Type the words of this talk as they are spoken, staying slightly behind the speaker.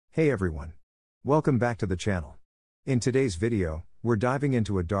Hey everyone. Welcome back to the channel. In today's video, we're diving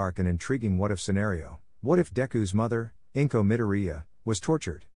into a dark and intriguing what-if scenario. What if Deku's mother, Inko Midoriya, was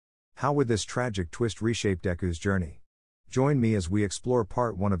tortured? How would this tragic twist reshape Deku's journey? Join me as we explore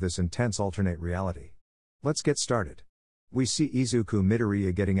part 1 of this intense alternate reality. Let's get started. We see Izuku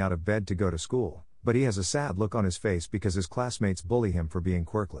Midoriya getting out of bed to go to school, but he has a sad look on his face because his classmates bully him for being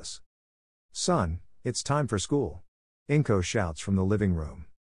quirkless. "Son, it's time for school," Inko shouts from the living room.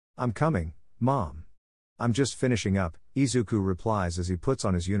 "I'm coming, Mom. I'm just finishing up," Izuku replies as he puts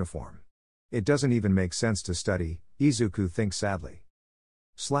on his uniform. It doesn't even make sense to study, Izuku thinks sadly.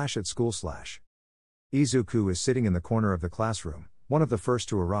 At school. Izuku is sitting in the corner of the classroom, one of the first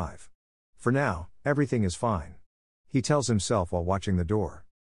to arrive. For now, everything is fine, he tells himself while watching the door.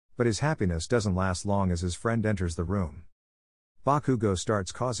 But his happiness doesn't last long as his friend enters the room. Bakugo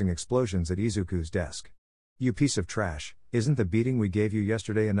starts causing explosions at Izuku's desk. "You piece of trash, isn't the beating we gave you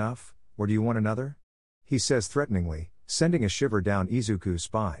yesterday enough, or do you want another?" he says threateningly, sending a shiver down Izuku's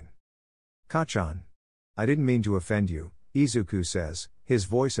spine. "Kachan. I didn't mean to offend you," Izuku says, his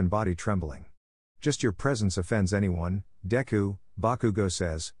voice and body trembling. "Just your presence offends anyone, Deku," Bakugo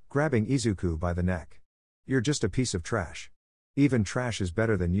says, grabbing Izuku by the neck. "You're just a piece of trash. Even trash is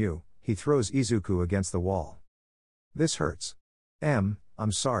better than you," he throws Izuku against the wall. "This hurts."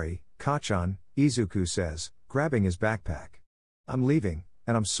 I'm sorry, Kachan," Izuku says, grabbing his backpack. "I'm leaving,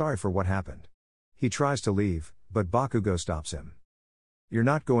 and I'm sorry for what happened." He tries to leave, but Bakugo stops him. "You're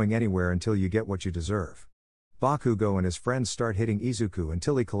not going anywhere until you get what you deserve." Bakugo and his friends start hitting Izuku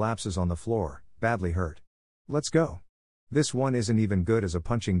until he collapses on the floor, badly hurt. "Let's go. This one isn't even good as a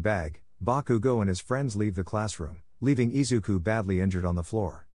punching bag." Bakugo and his friends leave the classroom, leaving Izuku badly injured on the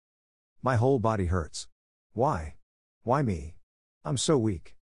floor. "My whole body hurts. Why? Why me? I'm so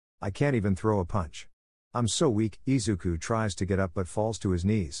weak. I can't even throw a punch. I'm so weak." Izuku tries to get up but falls to his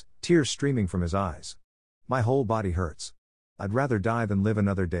knees, tears streaming from his eyes. "My whole body hurts. I'd rather die than live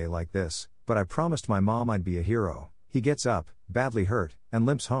another day like this, but I promised my mom I'd be a hero." He gets up, badly hurt, and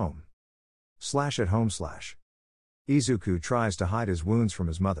limps home. At home. Izuku tries to hide his wounds from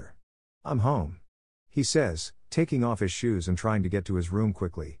his mother. "I'm home," he says, taking off his shoes and trying to get to his room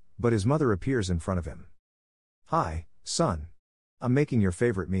quickly, but his mother appears in front of him. "Hi, son. I'm making your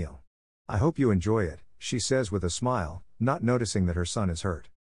favorite meal. I hope you enjoy it," she says with a smile, not noticing that her son is hurt.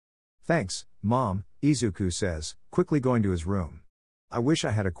 "Thanks, Mom," Izuku says, quickly going to his room. "I wish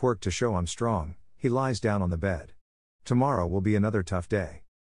I had a quirk to show I'm strong." He lies down on the bed. "Tomorrow will be another tough day."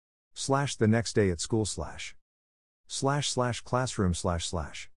 The next day at school. Classroom.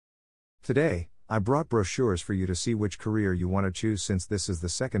 "Today, I brought brochures for you to see which career you want to choose since this is the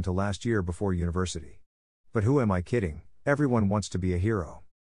second to last year before university. But who am I kidding? Everyone wants to be a hero."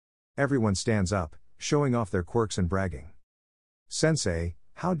 Everyone stands up, showing off their quirks and bragging. "Sensei,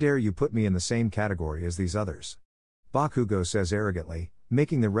 how dare you put me in the same category as these others?" Bakugo says arrogantly,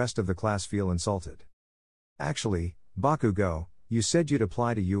 making the rest of the class feel insulted. "Actually, Bakugo, you said you'd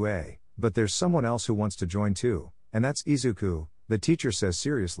apply to UA, but there's someone else who wants to join too, and that's Izuku," the teacher says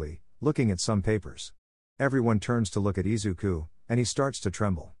seriously, looking at some papers. Everyone turns to look at Izuku, and he starts to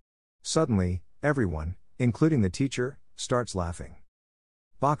tremble. Suddenly, everyone, including the teacher, starts laughing.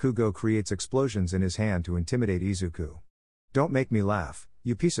 Bakugo creates explosions in his hand to intimidate Izuku. "Don't make me laugh,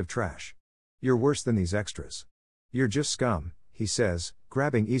 you piece of trash. You're worse than these extras. You're just scum," he says,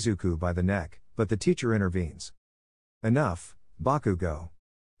 grabbing Izuku by the neck, but the teacher intervenes. "Enough, Bakugo.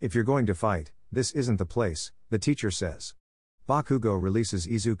 If you're going to fight, this isn't the place," the teacher says. Bakugo releases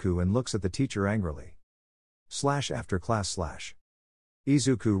Izuku and looks at the teacher angrily. After class.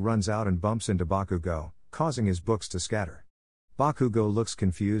 Izuku runs out and bumps into Bakugo, causing his books to scatter. Bakugo looks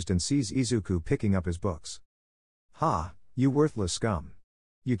confused and sees Izuku picking up his books. "Ha, you worthless scum.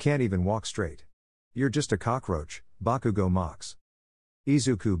 You can't even walk straight. You're just a cockroach," Bakugo mocks.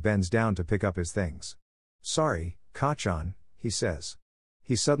 Izuku bends down to pick up his things. "Sorry, Kachan," he says.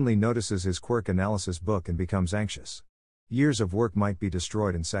 He suddenly notices his quirk analysis book and becomes anxious. Years of work might be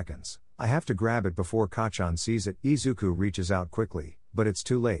destroyed in seconds. "I have to grab it before Kachan sees it." Izuku reaches out quickly, but it's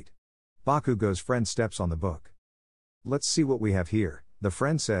too late. Bakugo's friend steps on the book. "Let's see what we have here," the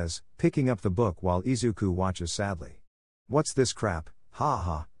friend says, picking up the book while Izuku watches sadly. "What's this crap? Ha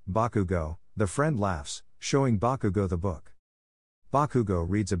ha, Bakugo," the friend laughs, showing Bakugo the book. Bakugo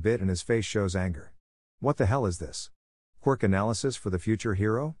reads a bit and his face shows anger. "What the hell is this? Quirk analysis for the future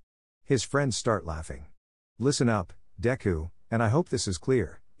hero?" His friends start laughing. "Listen up, Deku, and I hope this is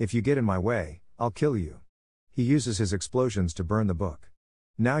clear. If you get in my way, I'll kill you." He uses his explosions to burn the book.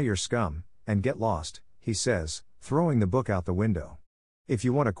 "Now you're scum, and get lost," he says, throwing the book out the window. "If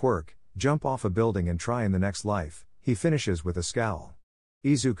you want a quirk, jump off a building and try in the next life," he finishes with a scowl.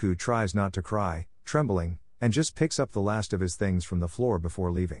 Izuku tries not to cry, trembling, and just picks up the last of his things from the floor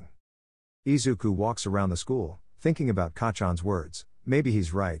before leaving. Izuku walks around the school, thinking about Kachan's words. Maybe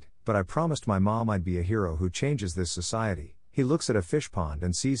he's right, but I promised my mom I'd be a hero who changes this society. He looks at a fish pond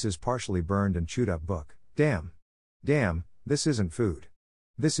and sees his partially burned and chewed up book. Damn, this isn't food.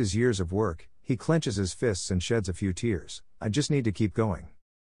 This is years of work. He clenches his fists and sheds a few tears. I just need to keep going.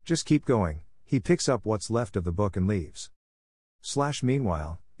 Just keep going. He picks up what's left of the book and leaves.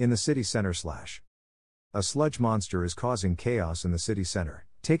 Meanwhile, in the city center. A sludge monster is causing chaos in the city center,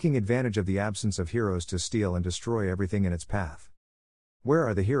 taking advantage of the absence of heroes to steal and destroy everything in its path. Where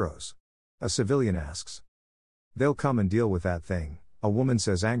are the heroes? A civilian asks. They'll come and deal with that thing, a woman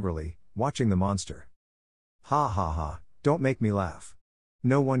says angrily, watching the monster. Ha ha ha, don't make me laugh.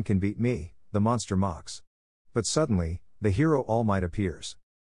 No one can beat me, the monster mocks. But suddenly, the hero All Might appears.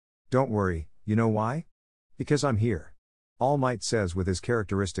 Don't worry, you know why? Because I'm here. All Might says with his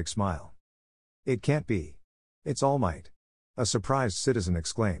characteristic smile. It can't be. It's All Might. A surprised citizen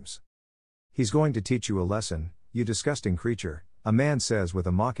exclaims. He's going to teach you a lesson, you disgusting creature, a man says with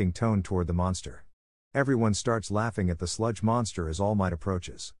a mocking tone toward the monster. Everyone starts laughing at the sludge monster as All Might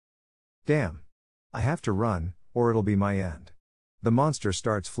approaches. Damn. I have to run, or it'll be my end. The monster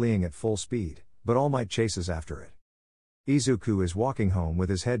starts fleeing at full speed, but All Might chases after it. Izuku is walking home with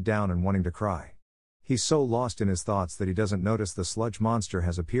his head down and wanting to cry. He's so lost in his thoughts that he doesn't notice the sludge monster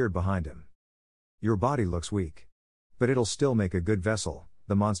has appeared behind him. Your body looks weak. But it'll still make a good vessel,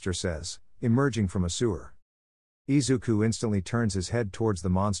 the monster says, emerging from a sewer. Izuku instantly turns his head towards the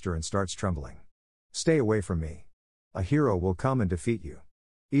monster and starts trembling. Stay away from me. A hero will come and defeat you.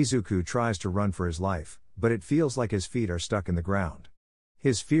 Izuku tries to run for his life, but it feels like his feet are stuck in the ground.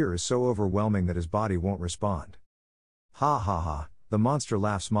 His fear is so overwhelming that his body won't respond. Ha ha ha, the monster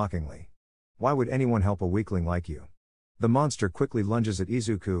laughs mockingly. Why would anyone help a weakling like you? The monster quickly lunges at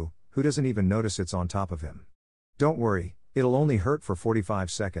Izuku, who doesn't even notice it's on top of him. Don't worry, it'll only hurt for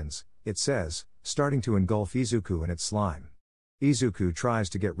 45 seconds, it says, starting to engulf Izuku in its slime. Izuku tries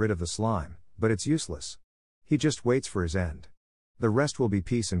to get rid of the slime, but it's useless. He just waits for his end. The rest will be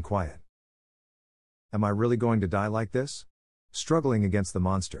peace and quiet. Am I really going to die like this? Struggling against the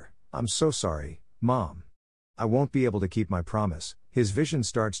monster. I'm so sorry, Mom. I won't be able to keep my promise. His vision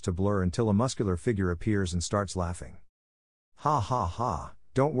starts to blur until a muscular figure appears and starts laughing. Ha ha ha,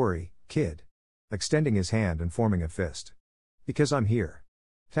 don't worry, kid. Extending his hand and forming a fist. Because I'm here.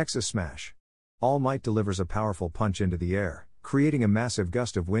 Texas smash. All Might delivers a powerful punch into the air, creating a massive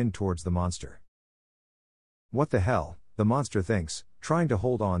gust of wind towards the monster. What the hell, the monster thinks, trying to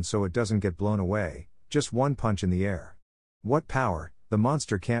hold on so it doesn't get blown away, just one punch in the air. What power, the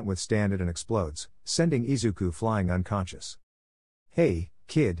monster can't withstand it and explodes, sending Izuku flying unconscious. Hey,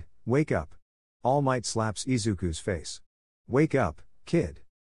 kid, wake up. All Might slaps Izuku's face. Wake up, kid.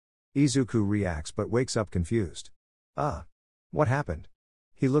 Izuku reacts but wakes up confused. What happened?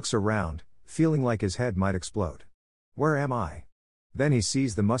 He looks around, feeling like his head might explode. Where am I? Then he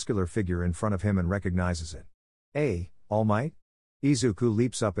sees the muscular figure in front of him and recognizes it. Hey, All Might? Izuku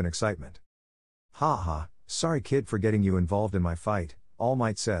leaps up in excitement. Ha ha, sorry kid for getting you involved in my fight, All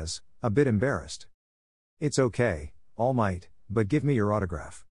Might says, a bit embarrassed. It's okay, All Might, but give me your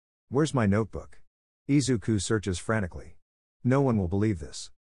autograph. Where's my notebook? Izuku searches frantically. No one will believe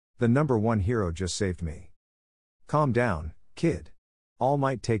this. The number one hero just saved me. Calm down, kid. All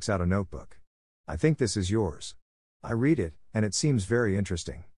Might takes out a notebook. I think this is yours. I read it, and it seems very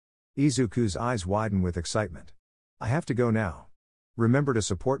interesting. Izuku's eyes widen with excitement. I have to go now. Remember to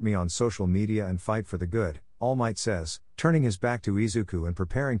support me on social media and fight for the good, All Might says, turning his back to Izuku and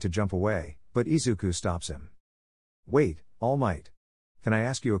preparing to jump away, but Izuku stops him. Wait, All Might. Can I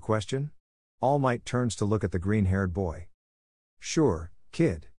ask you a question? All Might turns to look at the green-haired boy. Sure,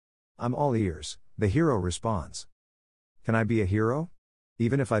 kid. I'm all ears, the hero responds. Can I be a hero?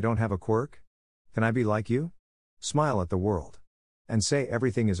 Even if I don't have a quirk? Can I be like you? Smile at the world. And say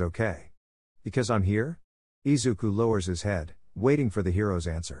everything is okay. Because I'm here? Izuku lowers his head, waiting for the hero's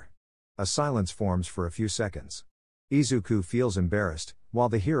answer. A silence forms for a few seconds. Izuku feels embarrassed, while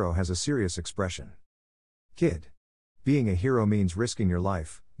the hero has a serious expression. Kid. Being a hero means risking your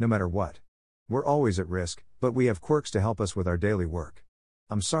life, no matter what. We're always at risk, but we have quirks to help us with our daily work.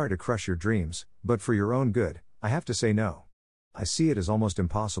 I'm sorry to crush your dreams, but for your own good, I have to say no. I see it as almost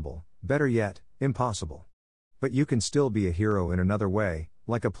impossible, better yet, impossible. But you can still be a hero in another way,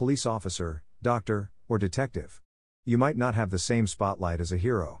 like a police officer, doctor, or detective. You might not have the same spotlight as a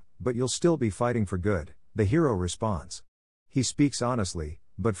hero, but you'll still be fighting for good, the hero responds. He speaks honestly,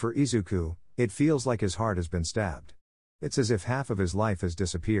 but for Izuku, it feels like his heart has been stabbed. It's as if half of his life has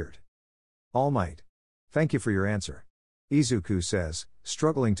disappeared. All Might. Thank you for your answer. Izuku says,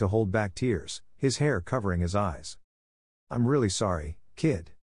 struggling to hold back tears, his hair covering his eyes. I'm really sorry,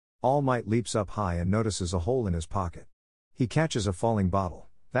 kid. All Might leaps up high and notices a hole in his pocket. He catches a falling bottle.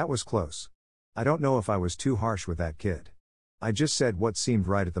 That was close. I don't know if I was too harsh with that kid. I just said what seemed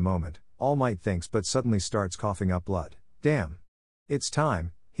right at the moment, All Might thinks, but suddenly starts coughing up blood. Damn. It's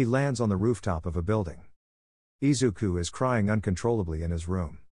time. He lands on the rooftop of a building. Izuku is crying uncontrollably in his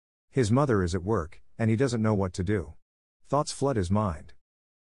room. His mother is at work, and he doesn't know what to do. Thoughts flood his mind.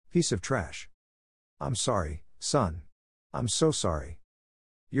 Piece of trash. I'm sorry, son. I'm so sorry.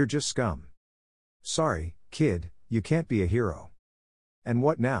 You're just scum. Sorry, kid, you can't be a hero. And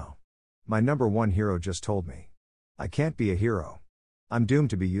what now? My number one hero just told me. I can't be a hero. I'm doomed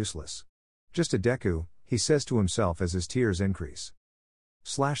to be useless. Just a Deku, he says to himself as his tears increase.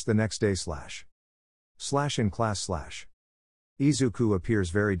 The next day / in class / Izuku appears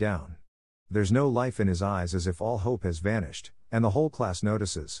very down. There's no life in his eyes, as if all hope has vanished, and the whole class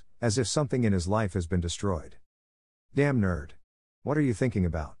notices, as if something in his life has been destroyed. Damn nerd. What are you thinking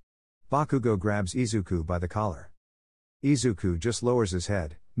about? Bakugo grabs Izuku by the collar. Izuku just lowers his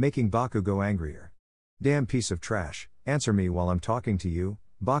head, making Bakugo angrier. Damn piece of trash, answer me while I'm talking to you,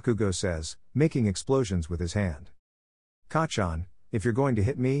 Bakugo says, making explosions with his hand. Kachan, if you're going to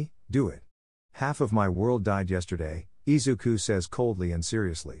hit me, do it. Half of my world died yesterday, Izuku says coldly and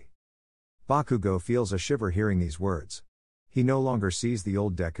seriously. Bakugo feels a shiver hearing these words. He no longer sees the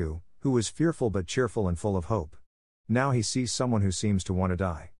old Deku, who was fearful but cheerful and full of hope. Now he sees someone who seems to want to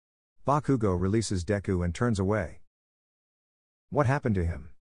die. Bakugo releases Deku and turns away. What happened to him?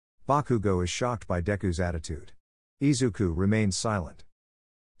 Bakugo is shocked by Deku's attitude. Izuku remains silent.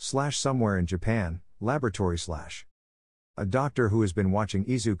 Somewhere in Japan, laboratory / A doctor who has been watching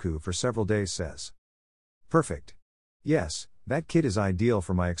Izuku for several days says. Perfect. Yes, that kid is ideal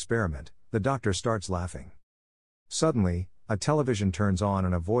for my experiment, the doctor starts laughing. Suddenly, a television turns on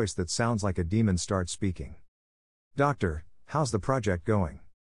and a voice that sounds like a demon starts speaking. Doctor, how's the project going?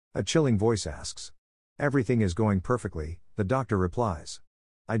 A chilling voice asks. Everything is going perfectly, the doctor replies.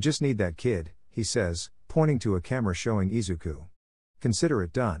 I just need that kid, he says, pointing to a camera showing Izuku. Consider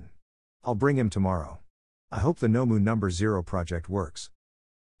it done. I'll bring him tomorrow. I hope the Nomu No. 0 project works.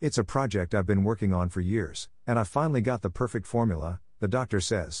 It's a project I've been working on for years, and I finally got the perfect formula, the doctor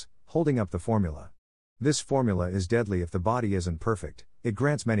says, holding up the formula. This formula is deadly if the body isn't perfect, it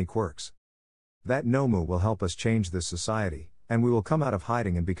grants many quirks. That Nomu will help us change this society, and we will come out of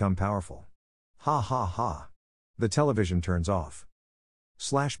hiding and become powerful. Ha ha ha. The television turns off.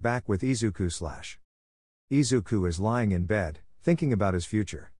 Back with Izuku / Izuku is lying in bed, thinking about his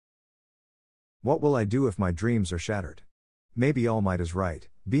future. What will I do if my dreams are shattered? Maybe All Might is right,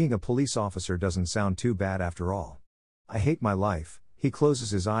 being a police officer doesn't sound too bad after all. I hate my life, he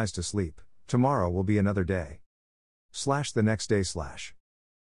closes his eyes to sleep, tomorrow will be another day. The next day /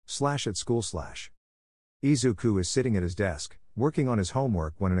 at school / Izuku is sitting at his desk, working on his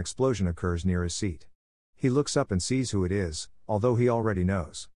homework when an explosion occurs near his seat. He looks up and sees who it is, although he already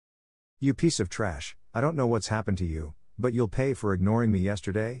knows. You piece of trash, I don't know what's happened to you, but you'll pay for ignoring me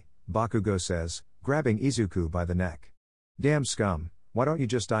yesterday, Bakugo says, grabbing Izuku by the neck. Damn scum, why don't you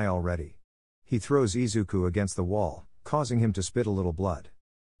just die already? He throws Izuku against the wall, causing him to spit a little blood.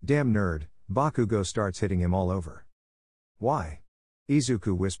 Damn nerd, Bakugo starts hitting him all over. Why?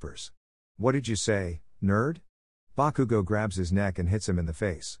 Izuku whispers. What did you say, nerd? Bakugo grabs his neck and hits him in the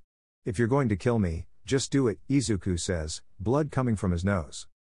face. If you're going to kill me, just do it, Izuku says, blood coming from his nose.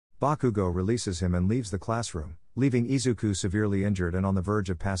 Bakugo releases him and leaves the classroom, leaving Izuku severely injured and on the verge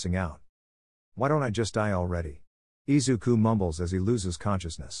of passing out. Why don't I just die already? Izuku mumbles as he loses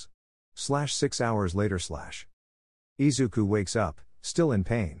consciousness. 6 hours later / Izuku wakes up, still in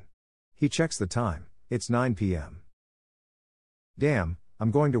pain. He checks the time, it's 9 p.m. Damn,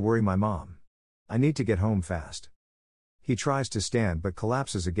 I'm going to worry my mom. I need to get home fast. He tries to stand but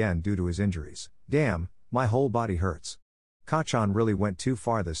collapses again due to his injuries. Damn, my whole body hurts. Kachan really went too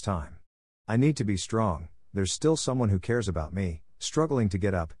far this time. I need to be strong, there's still someone who cares about me. Struggling to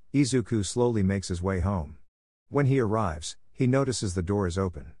get up, Izuku slowly makes his way home. When he arrives, he notices the door is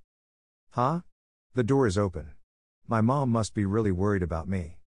open. Huh? The door is open. My mom must be really worried about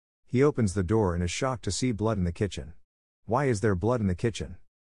me. He opens the door and is shocked to see blood in the kitchen. Why is there blood in the kitchen?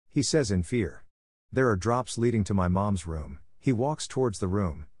 He says in fear. There are drops leading to my mom's room. He walks towards the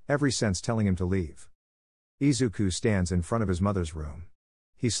room, every sense telling him to leave. Izuku stands in front of his mother's room.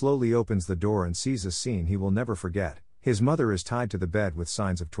 He slowly opens the door and sees a scene he will never forget. His mother is tied to the bed with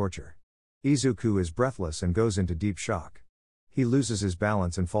signs of torture. Izuku is breathless and goes into deep shock. He loses his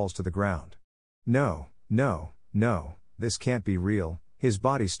balance and falls to the ground. No, this can't be real, his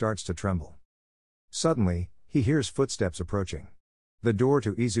body starts to tremble. Suddenly, He hears footsteps approaching. The door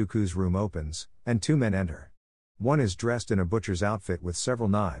to Izuku's room opens, and two men enter. One is dressed in a butcher's outfit with several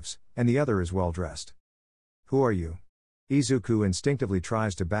knives, and the other is well dressed. "Who are you?" Izuku instinctively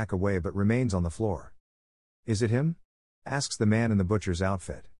tries to back away but remains on the floor. "Is it him?" asks the man in the butcher's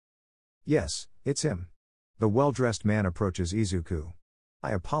outfit. "Yes, it's him." The well-dressed man approaches Izuku.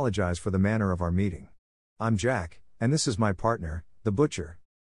 "I apologize for the manner of our meeting. I'm Jack, and this is my partner, the butcher."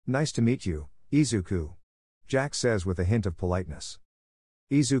 "Nice to meet you, Izuku," Jack says with a hint of politeness.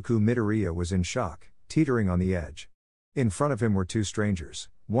 Izuku Midoriya was in shock, teetering on the edge. In front of him were two strangers,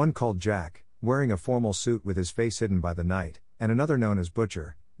 one called Jack, wearing a formal suit with his face hidden by the night, and another known as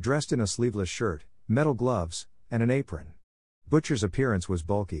Butcher, dressed in a sleeveless shirt, metal gloves, and an apron. Butcher's appearance was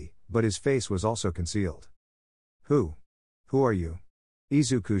bulky, but his face was also concealed. Who are you?"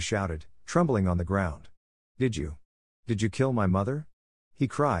 Izuku shouted, trembling on the ground. Did you kill my mother?" he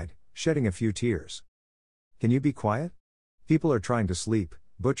cried, shedding a few tears. "Can you be quiet? People are trying to sleep,"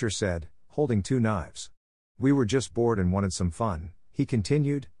 Butcher said, holding two knives. "We were just bored and wanted some fun," he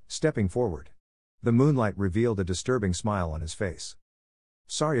continued, stepping forward. The moonlight revealed a disturbing smile on his face.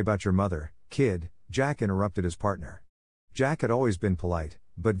 "Sorry about your mother, kid," Jack interrupted his partner. Jack had always been polite,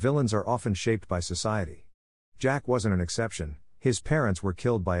 but villains are often shaped by society. Jack wasn't an exception. His parents were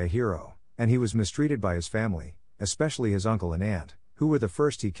killed by a hero, and he was mistreated by his family, especially his uncle and aunt, who were the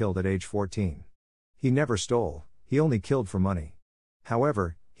first he killed at age 14. He never stole, he only killed for money.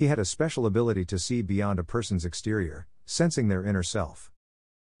 However, he had a special ability to see beyond a person's exterior, sensing their inner self.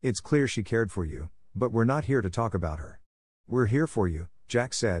 "It's clear she cared for you, but we're not here to talk about her." "We're here for you,"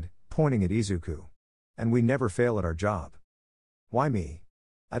 Jack said, pointing at Izuku. "And we never fail at our job." "Why me?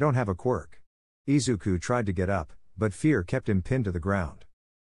 I don't have a quirk." Izuku tried to get up, but fear kept him pinned to the ground.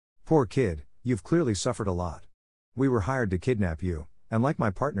 "Poor kid, you've clearly suffered a lot. We were hired to kidnap you, and like my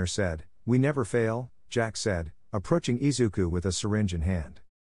partner said, we never fail," Jack said, approaching Izuku with a syringe in hand.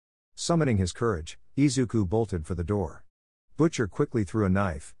 Summoning his courage, Izuku bolted for the door. Butcher quickly threw a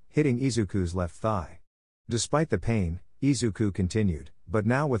knife, hitting Izuku's left thigh. Despite the pain, Izuku continued, but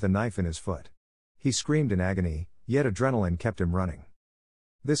now with a knife in his foot. He screamed in agony, yet adrenaline kept him running.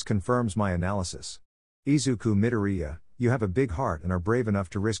 "This confirms my analysis. Izuku Midoriya, you have a big heart and are brave enough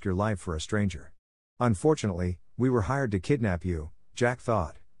to risk your life for a stranger. Unfortunately, we were hired to kidnap you," Jack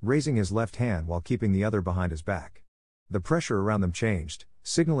thought, raising his left hand while keeping the other behind his back. The pressure around them changed,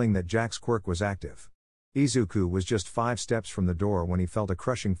 signaling that Jack's quirk was active. Izuku was just 5 steps from the door when he felt a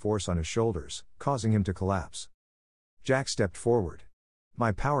crushing force on his shoulders, causing him to collapse. Jack stepped forward.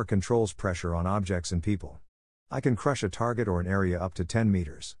 "My power controls pressure on objects and people. I can crush a target or an area up to 10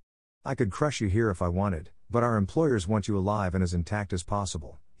 meters. I could crush you here if I wanted, but our employers want you alive and as intact as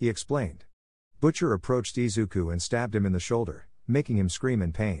possible," he explained. Butcher approached Izuku and stabbed him in the shoulder, making him scream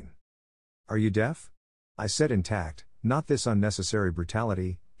in pain. "Are you deaf?" "I said intact, not this unnecessary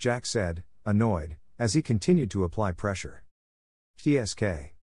brutality," Jack said, annoyed, as he continued to apply pressure.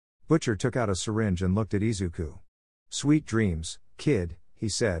 "TSK." Butcher took out a syringe and looked at Izuku. "Sweet dreams, kid," he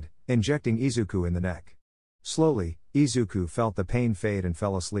said, injecting Izuku in the neck. Slowly, Izuku felt the pain fade and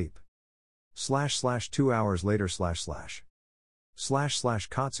fell asleep. / 2 hours later /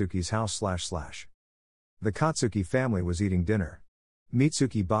 Katsuki's house / The Katsuki family was eating dinner.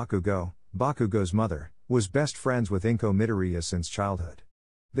 Mitsuki Bakugo's mother, was best friends with Inko Midoriya since childhood.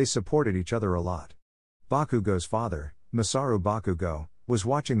 They supported each other a lot. Bakugo's father, Masaru Bakugo, was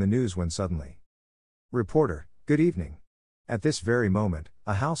watching the news when suddenly. "Reporter, good evening. At this very moment,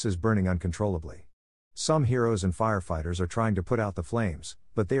 a house is burning uncontrollably. Some heroes and firefighters are trying to put out the flames,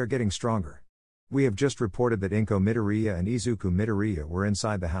 but they are getting stronger. We have just reported that Inko Midoriya and Izuku Midoriya were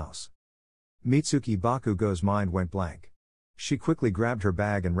inside the house." Mitsuki Bakugo's mind went blank. She quickly grabbed her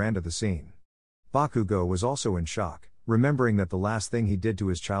bag and ran to the scene. Bakugo was also in shock, remembering that the last thing he did to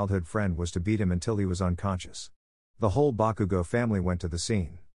his childhood friend was to beat him until he was unconscious. The whole Bakugo family went to the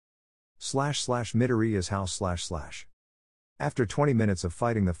scene. / Midoriya's house / After 20 minutes of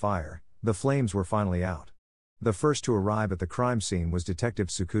fighting the fire, the flames were finally out. The first to arrive at the crime scene was Detective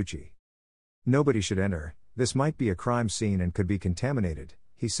Tsukuchi. "Nobody should enter, this might be a crime scene and could be contaminated,"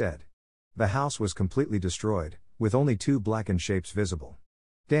 he said. The house was completely destroyed, with only 2 blackened shapes visible.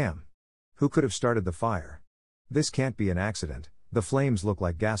 "Damn! Who could have started the fire? This can't be an accident, the flames look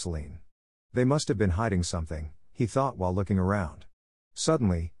like gasoline. They must have been hiding something," he thought while looking around.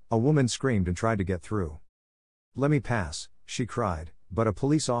 Suddenly, a woman screamed and tried to get through. "Let me pass," she cried, but a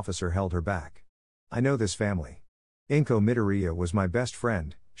police officer held her back. "I know this family. Inko Midoriya was my best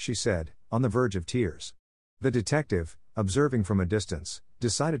friend," she said, on the verge of tears. The detective, observing from a distance,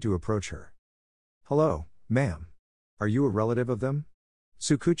 decided to approach her. "Hello, ma'am. Are you a relative of them?"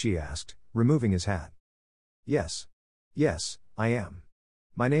 Tsukuchi asked, removing his hat. Yes. Yes, I am.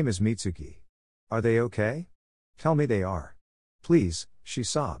 My name is Mitsuki. Are they okay? Tell me they are. Please, she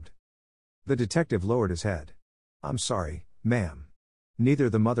sobbed. The detective lowered his head. I'm sorry, ma'am. Neither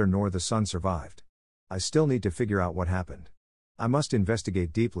the mother nor the son survived. I still need to figure out what happened. I must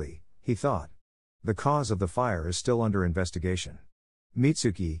investigate deeply, he thought. The cause of the fire is still under investigation.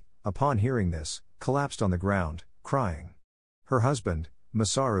 Mitsuki, upon hearing this, collapsed on the ground, crying. Her husband,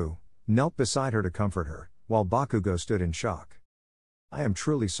 Masaru, knelt beside her to comfort her, while Bakugo stood in shock. I am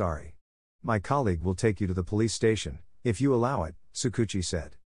truly sorry. My colleague will take you to the police station, if you allow it, Tsukuchi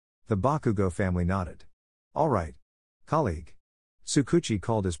said. The Bakugo family nodded. All right. Colleague. Tsukuchi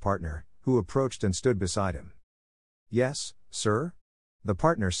called his partner, who approached and stood beside him. Yes, sir? The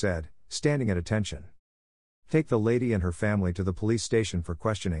partner said, standing at attention. Take the lady and her family to the police station for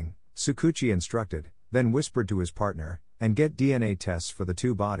questioning, Tsukuchi instructed, then whispered to his partner, and get DNA tests for the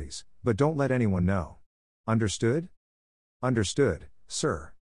two bodies, but don't let anyone know. Understood? Understood,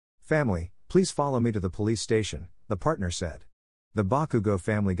 sir. Family, please follow me to the police station, the partner said. The Bakugo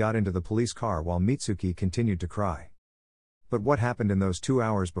family got into the police car while Mitsuki continued to cry. But what happened in those 2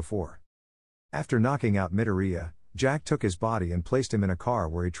 hours before? After knocking out Midoriya, Jack took his body and placed him in a car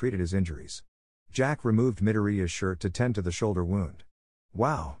where he treated his injuries. Jack removed Midoriya's shirt to tend to the shoulder wound.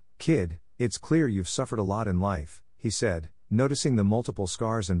 Wow, kid, it's clear you've suffered a lot in life, he said, noticing the multiple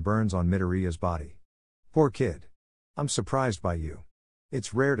scars and burns on Midoriya's body. Poor kid. I'm surprised by you.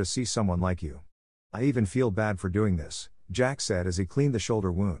 It's rare to see someone like you. I even feel bad for doing this, Jack said as he cleaned the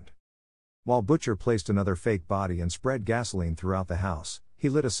shoulder wound. While Butcher placed another fake body and spread gasoline throughout the house, he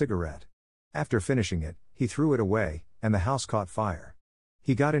lit a cigarette. After finishing it, he threw it away, and the house caught fire.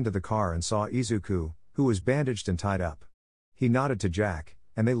 He got into the car and saw Izuku, who was bandaged and tied up. He nodded to Jack,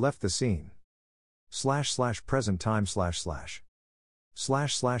 and they left the scene. // present time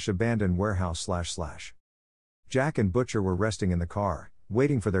 / abandoned warehouse / Jack and Butcher were resting in the car,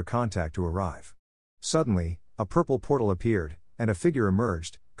 waiting for their contact to arrive. Suddenly, a purple portal appeared, and a figure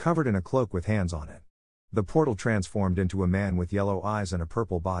emerged, covered in a cloak with hands on it. The portal transformed into a man with yellow eyes and a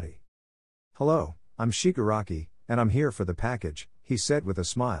purple body. Hello, I'm Shigaraki, and I'm here for the package, he said with a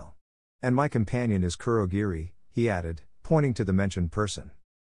smile. And my companion is Kurogiri, he added, pointing to the mentioned person.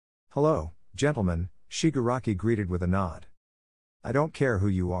 Hello, gentlemen, Shigaraki greeted with a nod. I don't care who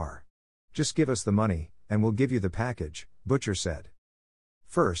you are. Just give us the money, and we'll give you the package, Butcher said.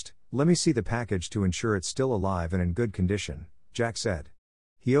 First, let me see the package to ensure it's still alive and in good condition, Jack said.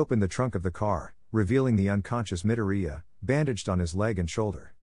 He opened the trunk of the car, revealing the unconscious Midoriya, bandaged on his leg and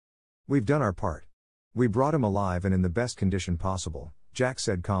shoulder. We've done our part. We brought him alive and in the best condition possible, Jack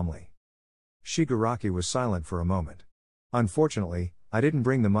said calmly. Shigaraki was silent for a moment. Unfortunately, I didn't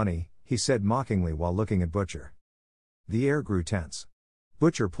bring the money, he said mockingly while looking at Butcher. The air grew tense.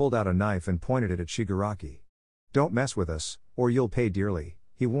 Butcher pulled out a knife and pointed it at Shigaraki. Don't mess with us, or you'll pay dearly,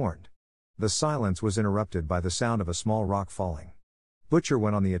 he warned. The silence was interrupted by the sound of a small rock falling. Butcher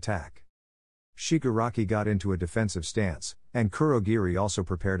went on the attack. Shigaraki got into a defensive stance, and Kurogiri also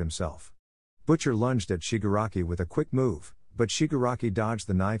prepared himself. Butcher lunged at Shigaraki with a quick move, but Shigaraki dodged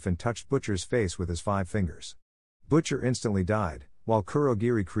the knife and touched Butcher's face with his 5 fingers. Butcher instantly died, while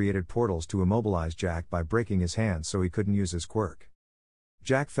Kurogiri created portals to immobilize Jack by breaking his hands so he couldn't use his quirk.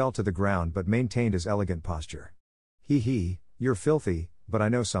 Jack fell to the ground but maintained his elegant posture. Hee, you're filthy, but I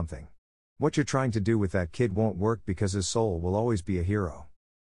know something. What you're trying to do with that kid won't work because his soul will always be a hero.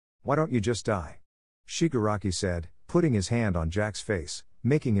 Why don't you just die? Shigaraki said, putting his hand on Jack's face,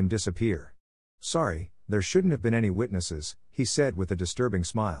 making him disappear. Sorry, there shouldn't have been any witnesses, he said with a disturbing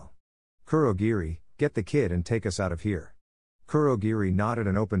smile. Kurogiri, get the kid and take us out of here. Kurogiri nodded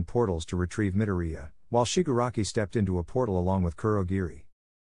and opened portals to retrieve Midoriya, while Shigaraki stepped into a portal along with Kurogiri.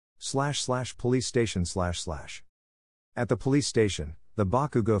 / police station / At the police station, the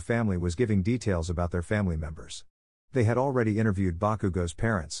Bakugo family was giving details about their family members. They had already interviewed Bakugo's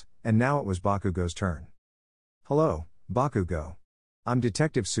parents, and now it was Bakugo's turn. Hello, Bakugo. I'm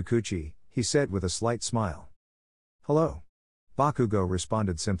Detective Tsukuchi, he said with a slight smile. Hello. Bakugo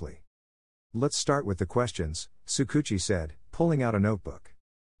responded simply. Let's start with the questions, Tsukuchi said, pulling out a notebook.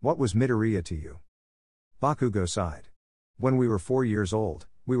 What was Midoriya to you? Bakugo sighed. When we were 4 years old,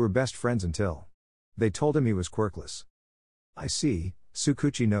 we were best friends until they told him he was quirkless. I see,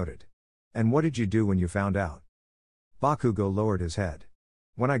 Tsukuchi noted. And what did you do when you found out? Bakugo lowered his head.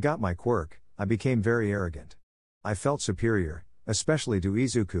 When I got my quirk, I became very arrogant. I felt superior, especially to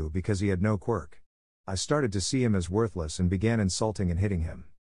Izuku because he had no quirk. I started to see him as worthless and began insulting and hitting him.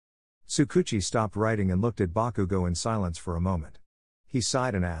 Tsukuchi stopped writing and looked at Bakugo in silence for a moment. He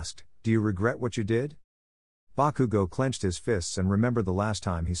sighed and asked, Do you regret what you did? Bakugo clenched his fists and remembered the last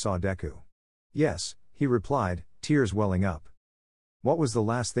time he saw Deku. Yes, he replied, tears welling up. What was the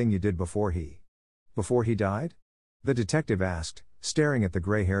last thing you did before he died? The detective asked, staring at the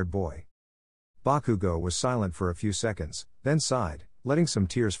gray-haired boy. Bakugo was silent for a few seconds, then sighed, letting some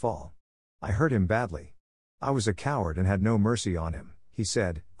tears fall. I hurt him badly. I was a coward and had no mercy on him, he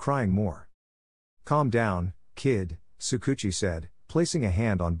said, crying more. Calm down, kid, Tsukuchi said, placing a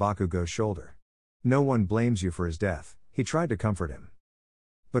hand on Bakugo's shoulder. No one blames you for his death, he tried to comfort him.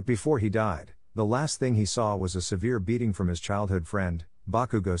 But before he died, the last thing he saw was a severe beating from his childhood friend,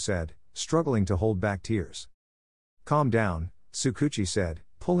 Bakugo said, struggling to hold back tears. Calm down, Tsukuchi said,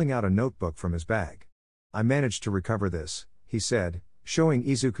 pulling out a notebook from his bag. I managed to recover this, he said, showing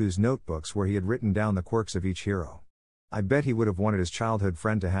Izuku's notebooks where he had written down the quirks of each hero. I bet he would have wanted his childhood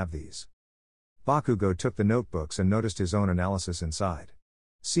friend to have these. Bakugo took the notebooks and noticed his own analysis inside.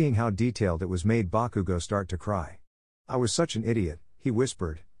 Seeing how detailed it was made Bakugo start to cry. I was such an idiot, he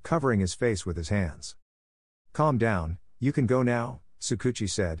whispered, covering his face with his hands. Calm down, you can go now, Tsukuchi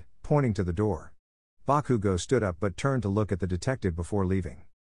said, pointing to the door. Bakugo stood up but turned to look at the detective before leaving.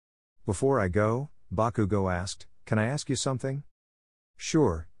 Before I go, Bakugo asked, can I ask you something?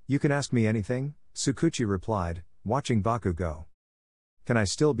 Sure, you can ask me anything, Tsukuchi replied, watching Bakugo. Can I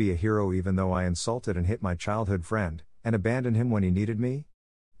still be a hero even though I insulted and hit my childhood friend, and abandoned him when he needed me?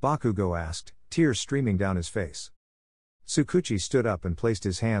 Bakugo asked, tears streaming down his face. Tsukuchi stood up and placed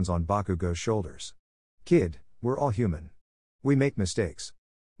his hands on Bakugo's shoulders. Kid, we're all human. We make mistakes.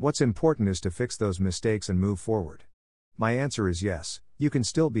 What's important is to fix those mistakes and move forward. My answer is yes, you can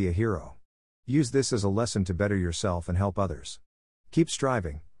still be a hero. Use this as a lesson to better yourself and help others. Keep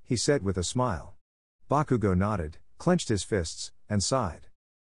striving, he said with a smile. Bakugo nodded, clenched his fists, and sighed.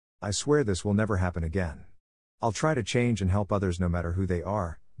 I swear this will never happen again. I'll try to change and help others no matter who they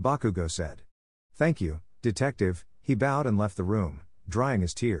are, Bakugo said. Thank you, detective, he bowed and left the room, drying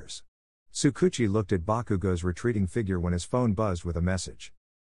his tears. Tsukuchi looked at Bakugo's retreating figure when his phone buzzed with a message.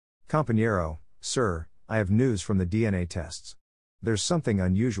 Compañero, sir, I have news from the DNA tests. There's something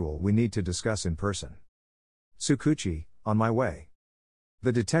unusual we need to discuss in person. Tsukuchi, on my way.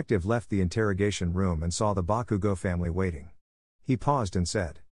 The detective left the interrogation room and saw the Bakugo family waiting. He paused and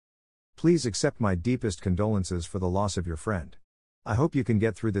said, please accept my deepest condolences for the loss of your friend. I hope you can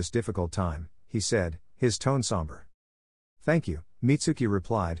get through this difficult time, he said, his tone somber. Thank you, Mitsuki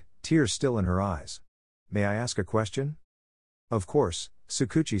replied, tears still in her eyes. May I ask a question? Of course,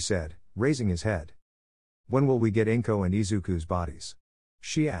 Tsukuchi said, raising his head. When will we get Inko and Izuku's bodies?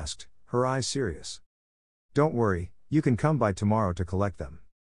 She asked, her eyes serious. Don't worry, you can come by tomorrow to collect them.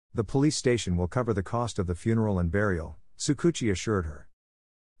 The police station will cover the cost of the funeral and burial, Tsukuchi assured her.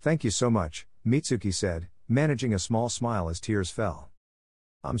 Thank you so much, Mitsuki said, managing a small smile as tears fell.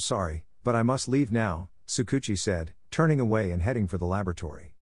 I'm sorry, but I must leave now, Tsukuchi said, turning away and heading for the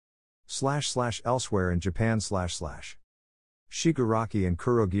laboratory. // elsewhere in Japan // Shigaraki and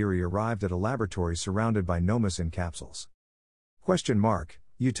Kurogiri arrived at a laboratory surrounded by Nomus capsules.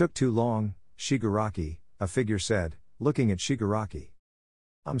 You took too long, Shigaraki, a figure said, looking at Shigaraki.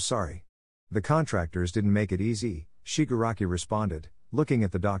 I'm sorry. The contractors didn't make it easy, Shigaraki responded, looking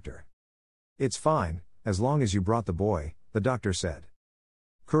at the doctor. It's fine, as long as you brought the boy, the doctor said.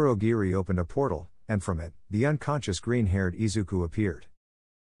 Kurogiri opened a portal, and from it, the unconscious green-haired Izuku appeared.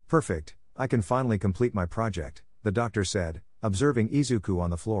 Perfect, I can finally complete my project, the doctor said, observing Izuku on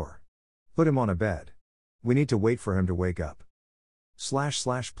the floor. Put him on a bed. We need to wait for him to wake up.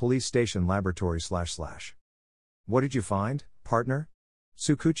 / police station laboratory / What did you find, partner?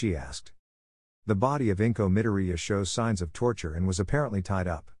 Tsukuchi asked. The body of Inko Midoriya shows signs of torture and was apparently tied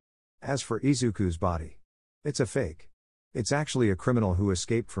up. As for Izuku's body, it's a fake. It's actually a criminal who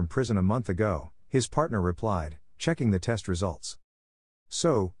escaped from prison a month ago, his partner replied, checking the test results.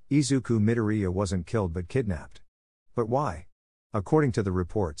 So, Izuku Midoriya wasn't killed but kidnapped. But why? According to the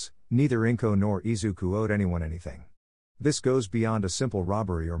reports, neither Inko nor Izuku owed anyone anything. This goes beyond a simple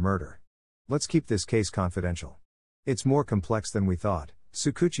robbery or murder. Let's keep this case confidential. It's more complex than we thought,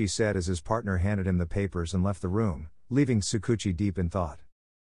 Tsukuchi said as his partner handed him the papers and left the room, leaving Tsukuchi deep in thought.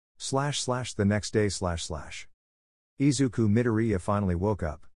 / the next day / Izuku Midoriya finally woke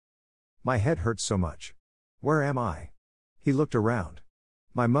up. My head hurts so much. Where am I? He looked around.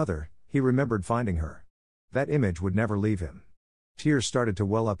 My mother, he remembered finding her. That image would never leave him. Tears started to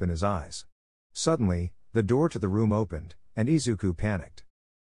well up in his eyes. Suddenly, the door to the room opened, and Izuku panicked.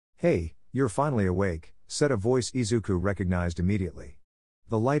 Hey, you're finally awake, said a voice Izuku recognized immediately.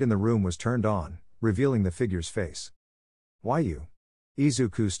 The light in the room was turned on, revealing the figure's face. Why you?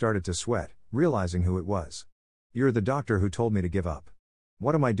 Izuku started to sweat, realizing who it was. You're the doctor who told me to give up.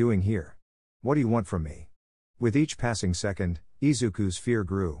 What am I doing here? What do you want from me? With each passing second, Izuku's fear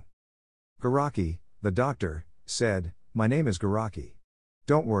grew. Garaki, The doctor said, "My name is Garaki.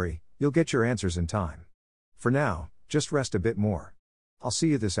 Don't worry, you'll get your answers in time. For now, just rest a bit more. I'll see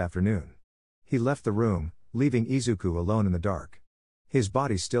you this afternoon." He left the room, leaving Izuku alone in the dark. His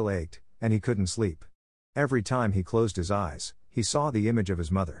body still ached, and he couldn't sleep. Every time he closed his eyes, he saw the image of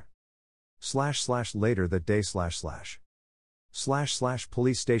his mother. / later that day /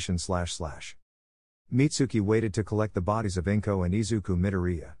 police station / Mitsuki waited to collect the bodies of Inko and Izuku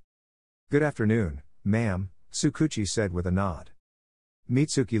Midoriya. "Good afternoon, ma'am," Tsukuchi said with a nod.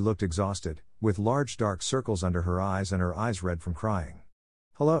 Mitsuki looked exhausted, with large dark circles under her eyes and her eyes red from crying.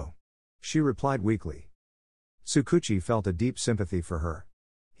 "Hello," she replied weakly. Tsukuchi felt a deep sympathy for her.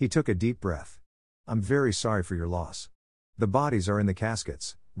 He took a deep breath. "I'm very sorry for your loss. The bodies are in the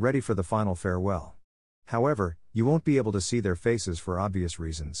caskets, ready for the final farewell. However, you won't be able to see their faces for obvious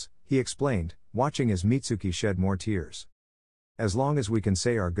reasons," he explained, watching as Mitsuki shed more tears. "As long as we can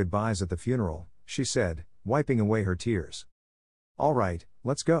say our goodbyes at the funeral," she said, wiping away her tears. "All right,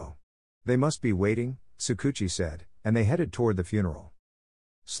 let's go. They must be waiting," Tsukuchi said, and they headed toward the funeral.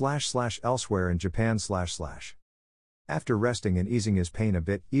 / elsewhere in Japan / After resting and easing his pain a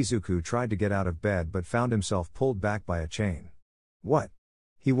bit, Izuku tried to get out of bed but found himself pulled back by a chain. "What?"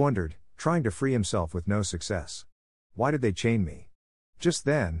 he wondered, trying to free himself with no success. "Why did they chain me?" Just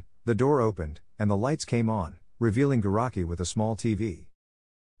then, the door opened, and the lights came on, revealing Garaki with a small TV.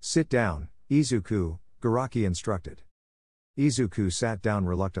 "Sit down, Izuku," Garaki instructed. Izuku sat down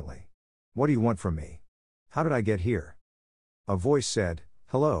reluctantly. "What do you want from me? How did I get here?" A voice said,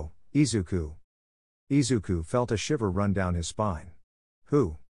 "Hello, Izuku." Izuku felt a shiver run down his spine.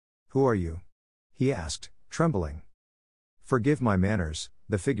 Who are you?" he asked, trembling. "Forgive my manners,"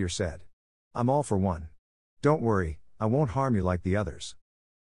 the figure said. "I'm all for one. Don't worry, I won't harm you like the others."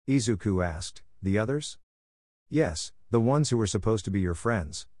 Izuku asked, "The others?" "Yes, the ones who were supposed to be your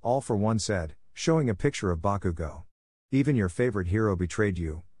friends," All for One said, showing a picture of Bakugo. "Even your favorite hero betrayed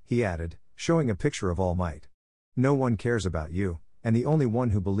you," he added, showing a picture of All Might. "No one cares about you, and the only one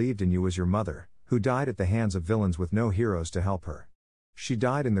who believed in you was your mother, who died at the hands of villains with no heroes to help her. She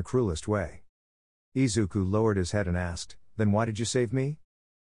died in the cruelest way." Izuku lowered his head and asked, "Then why did you save me?"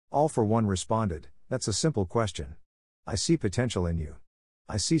 All for One responded, "That's a simple question. I see potential in you.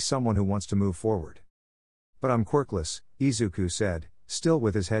 I see someone who wants to move forward." "But I'm quirkless," Izuku said, still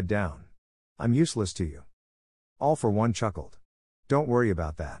with his head down. "I'm useless to you." All for One chuckled. "Don't worry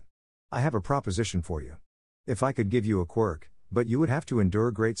about that. I have a proposition for you. If I could give you a quirk, but you would have to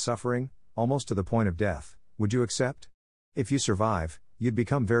endure great suffering, almost to the point of death, would you accept? If you survive, you'd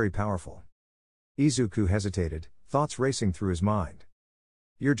become very powerful." Izuku hesitated, thoughts racing through his mind.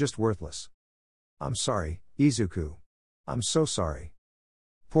 "You're just worthless." "I'm sorry, Izuku. I'm so sorry."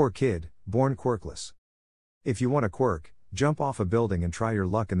 "Poor kid, born quirkless. If you want a quirk, jump off a building and try your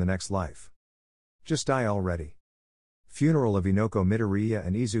luck in the next life. Just die already." Funeral of Inoko Midoriya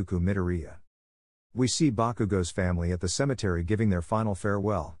and Izuku Midoriya. We see Bakugo's family at the cemetery giving their final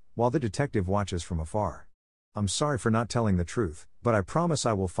farewell, while the detective watches from afar. "I'm sorry for not telling the truth, but I promise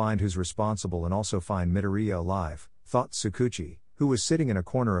I will find who's responsible and also find Midoriya alive," thought Tsukuchi, who was sitting in a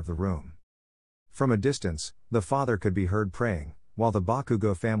corner of the room. From a distance, the father could be heard praying, while the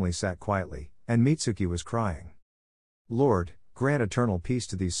Bakugo family sat quietly, and Mitsuki was crying. "Lord, grant eternal peace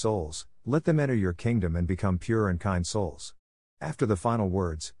to these souls, let them enter your kingdom and become pure and kind souls." After the final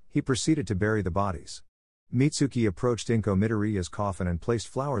words, he proceeded to bury the bodies. Mitsuki approached Inko Midoriya's coffin and placed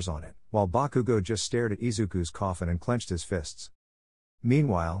flowers on it, while Bakugo just stared at Izuku's coffin and clenched his fists.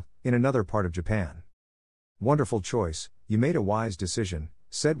 Meanwhile, in another part of Japan. "Wonderful choice, you made a wise decision,"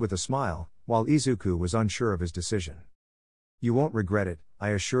 said with a smile, while Izuku was unsure of his decision. "You won't regret it, I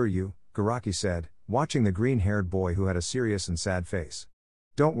assure you," Garaki said, watching the green-haired boy who had a serious and sad face.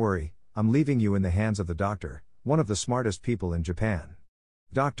 "Don't worry, I'm leaving you in the hands of the doctor, one of the smartest people in Japan.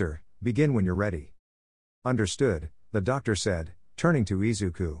 Doctor, begin when you're ready." "Understood," the doctor said, turning to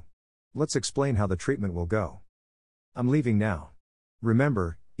Izuku. "Let's explain how the treatment will go. I'm leaving now.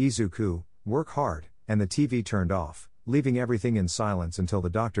 Remember, Izuku, work hard," and the TV turned off, leaving everything in silence until the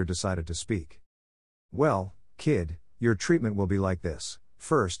doctor decided to speak. "Well, kid, your treatment will be like this.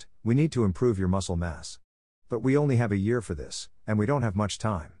 First, we need to improve your muscle mass. But we only have a year for this, and we don't have much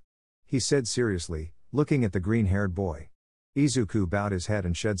time," he said seriously, looking at the green-haired boy. Izuku bowed his head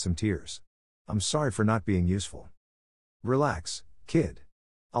and shed some tears. "I'm sorry for not being useful." "Relax, kid.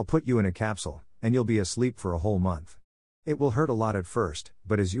 I'll put you in a capsule, and you'll be asleep for a whole month. It will hurt a lot at first,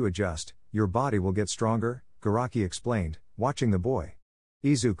 but as you adjust, your body will get stronger," Garaki explained, watching the boy.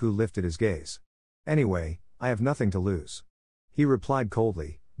 Izuku lifted his gaze. "Anyway, I have nothing to lose," he replied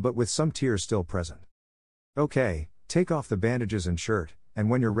coldly, but with some tears still present. "Okay, take off the bandages and shirt," and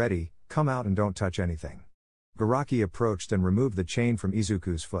when you're ready, come out and don't touch anything. Garaki approached and removed the chain from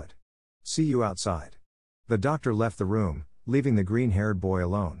Izuku's foot. See you outside. The doctor left the room, leaving the green-haired boy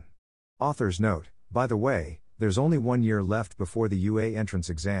alone. Author's note: by the way, there's only 1 year left before the UA entrance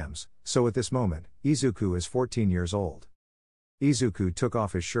exams, so at this moment, Izuku is 14 years old. Izuku took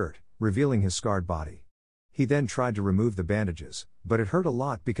off his shirt, revealing his scarred body. He then tried to remove the bandages, but it hurt a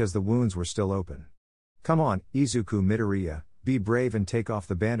lot because the wounds were still open. Come on, Izuku Midoriya, be brave and take off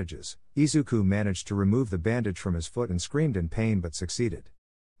the bandages. Izuku managed to remove the bandage from his foot and screamed in pain but succeeded.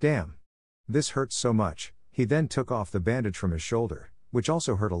 Damn. This hurts so much. He then took off the bandage from his shoulder, which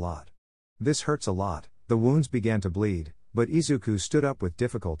also hurt a lot. This hurts a lot. The wounds began to bleed, but Izuku stood up with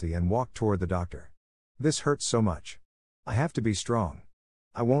difficulty and walked toward the doctor. This hurts so much. I have to be strong.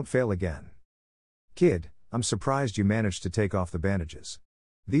 I won't fail again. Kid, I'm surprised you managed to take off the bandages.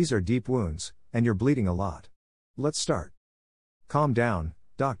 These are deep wounds, and you're bleeding a lot. Let's start. Calm down,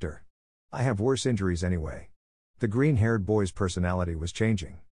 doctor. I have worse injuries anyway. The green-haired boy's personality was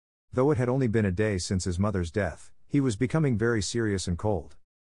changing. Though it had only been a day since his mother's death, he was becoming very serious and cold.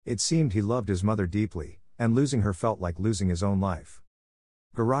 It seemed he loved his mother deeply, and losing her felt like losing his own life.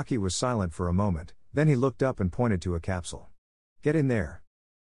 Garaki was silent for a moment, then he looked up and pointed to a capsule. Get in there.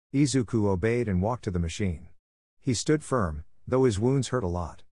 Izuku obeyed and walked to the machine. He stood firm, though his wounds hurt a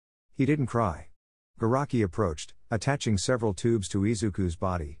lot. He didn't cry. Garaki approached, attaching several tubes to Izuku's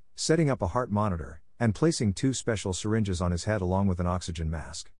body, setting up a heart monitor, and placing 2 special syringes on his head along with an oxygen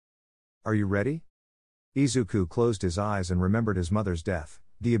mask. Are you ready? Izuku closed his eyes and remembered his mother's death,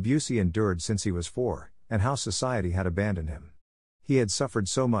 the abuse he endured since he was 4, and how society had abandoned him. He had suffered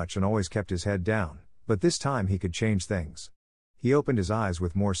so much and always kept his head down, but this time he could change things. He opened his eyes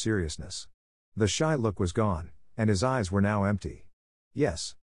with more seriousness. The shy look was gone, and his eyes were now empty.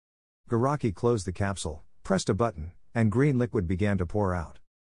 Yes. Garaki closed the capsule, pressed a button, and green liquid began to pour out.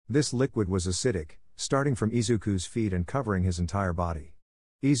 This liquid was acidic, starting from Izuku's feet and covering his entire body.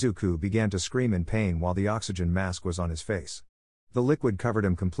 Izuku began to scream in pain while the oxygen mask was on his face. The liquid covered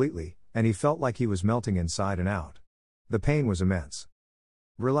him completely, and he felt like he was melting inside and out. The pain was immense.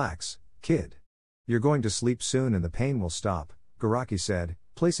 Relax, kid. You're going to sleep soon and the pain will stop, Garaki said,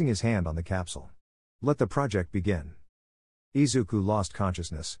 placing his hand on the capsule. Let the project begin. Izuku lost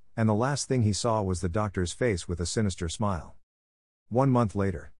consciousness, and the last thing he saw was the doctor's face with a sinister smile. 1 month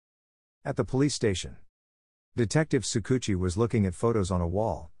later. At the police station. Detective Tsukuchi was looking at photos on a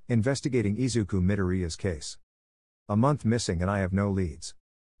wall, investigating Izuku Midoriya's case. A month missing and I have no leads.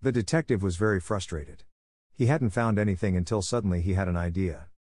 The detective was very frustrated. He hadn't found anything until suddenly he had an idea.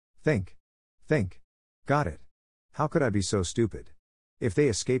 Think. Got it. How could I be so stupid? If they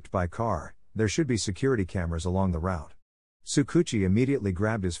escaped by car, there should be security cameras along the route. Tsukuchi immediately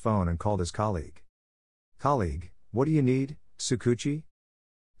grabbed his phone and called his colleague. Colleague, what do you need, Tsukuchi?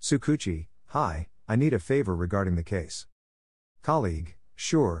 Tsukuchi, hi, I need a favor regarding the case. Colleague,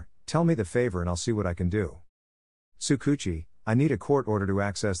 sure, tell me the favor and I'll see what I can do. Tsukuchi, I need a court order to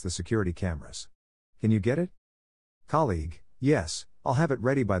access the security cameras. Can you get it? Colleague, yes, I'll have it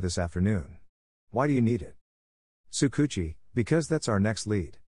ready by this afternoon. Why do you need it? Tsukuchi, because that's our next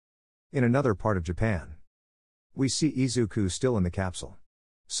lead. In another part of Japan. We see Izuku still in the capsule.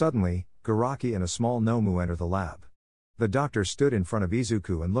 Suddenly, Garaki and a small Nomu enter the lab. The doctor stood in front of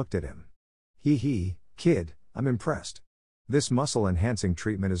Izuku and looked at him. Hee, kid, I'm impressed. This muscle-enhancing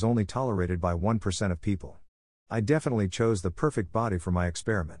treatment is only tolerated by 1% of people. I definitely chose the perfect body for my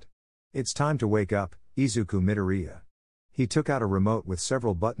experiment. It's time to wake up, Izuku Midoriya. He took out a remote with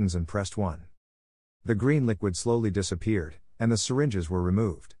several buttons and pressed one. The green liquid slowly disappeared, and the syringes were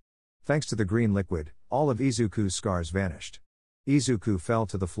removed. Thanks to the green liquid, all of Izuku's scars vanished. Izuku fell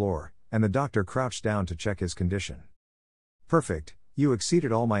to the floor, and the doctor crouched down to check his condition. Perfect, you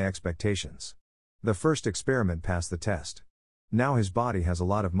exceeded all my expectations. The first experiment passed the test. Now his body has a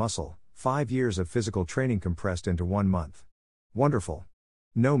lot of muscle, 5 years of physical training compressed into 1 month. Wonderful.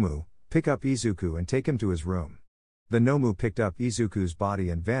 Nomu, pick up Izuku and take him to his room. The Nomu picked up Izuku's body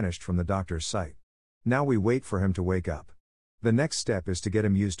and vanished from the doctor's sight. Now we wait for him to wake up. The next step is to get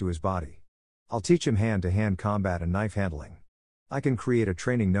him used to his body. I'll teach him hand-to-hand combat and knife handling. I can create a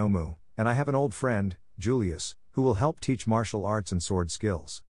training Nomu, and I have an old friend, Julius, who will help teach martial arts and sword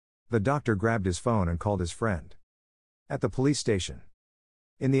skills. The doctor grabbed his phone and called his friend. At the police station.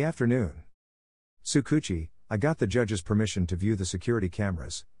 In the afternoon. Tsukuchi, I got the judge's permission to view the security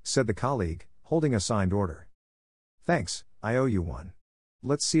cameras, said the colleague, holding a signed order. Thanks, I owe you one.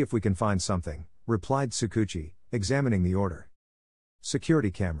 Let's see if we can find something, replied Tsukuchi, examining the order. Security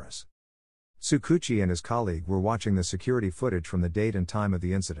cameras. Tsukuchi and his colleague were watching the security footage from the date and time of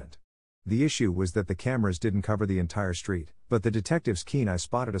the incident. The issue was that the cameras didn't cover the entire street, but the detective's keen eye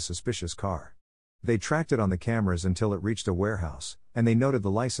spotted a suspicious car. They tracked it on the cameras until it reached a warehouse, and they noted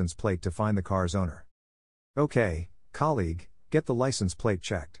the license plate to find the car's owner. "Okay, colleague, get the license plate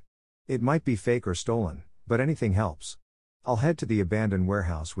checked. It might be fake or stolen, but anything helps. I'll head to the abandoned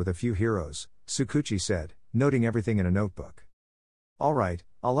warehouse with a few heroes," Tsukuchi said, noting everything in a notebook. "All right,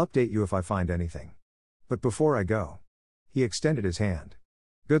 I'll update you if I find anything. But before I go." He extended his hand.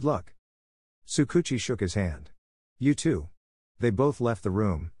 "Good luck." Tsukuchi shook his hand. "You too." They both left the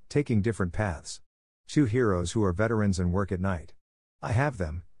room, taking different paths. Two heroes who are veterans and work at night. "I have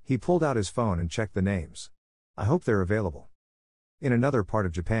them." He pulled out his phone and checked the names. "I hope they're available." In another part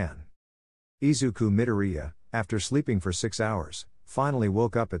of Japan, Izuku Midoriya, after sleeping for 6 hours, finally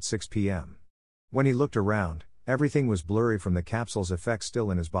woke up at 6 p.m. When he looked around, everything was blurry from the capsule's effect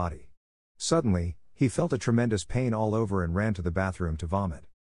still in his body. Suddenly, he felt a tremendous pain all over and ran to the bathroom to vomit.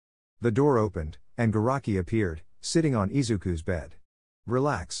 The door opened, and Garaki appeared, sitting on Izuku's bed.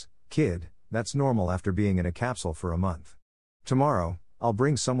 "Relax, kid, that's normal after being in a capsule for a month. Tomorrow, I'll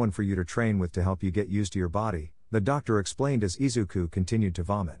bring someone for you to train with to help you get used to your body," the doctor explained as Izuku continued to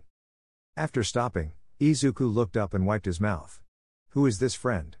vomit. After stopping, Izuku looked up and wiped his mouth. "Who is this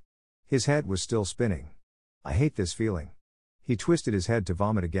friend?" His head was still spinning. "I hate this feeling." He twisted his head to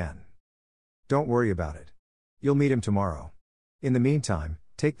vomit again. "Don't worry about it. You'll meet him tomorrow. In the meantime,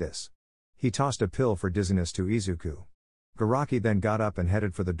 take this." He tossed a pill for dizziness to Izuku. Garaki then got up and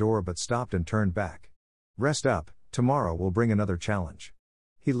headed for the door but stopped and turned back. "Rest up, tomorrow will bring another challenge."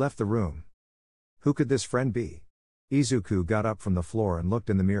 He left the room. Who could this friend be? Izuku got up from the floor and looked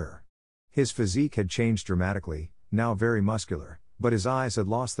in the mirror. His physique had changed dramatically, now very muscular, but his eyes had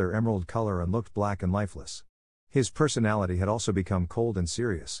lost their emerald color and looked black and lifeless. His personality had also become cold and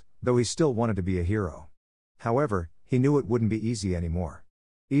serious, though he still wanted to be a hero. However, he knew it wouldn't be easy anymore.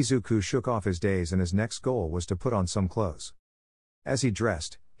 Izuku shook off his daze and his next goal was to put on some clothes. As he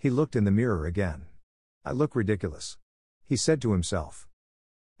dressed, he looked in the mirror again. "I look ridiculous," he said to himself.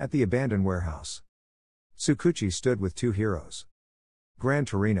 At the abandoned warehouse, Tsukuchi stood with two heroes. Gran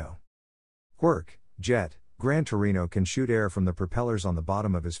Torino. Quirk, Jet. Gran Torino can shoot air from the propellers on the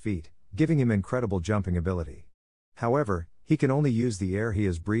bottom of his feet, giving him incredible jumping ability. However, he can only use the air he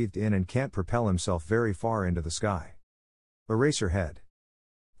has breathed in and can't propel himself very far into the sky. Eraserhead.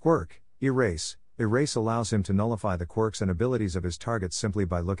 Quirk, Erase. Erase allows him to nullify the quirks and abilities of his targets simply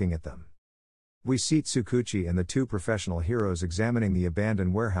by looking at them. We see Tsukuchi and the two professional heroes examining the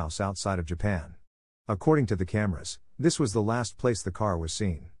abandoned warehouse outside of Japan. According to the cameras, this was the last place the car was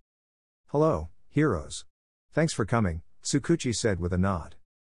seen. "Hello, heroes. Thanks for coming," Tsukuchi said with a nod.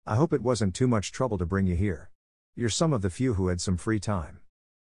 "I hope it wasn't too much trouble to bring you here. You're some of the few who had some free time.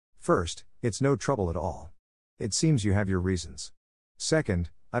 First, it's no trouble at all. It seems you have your reasons. Second,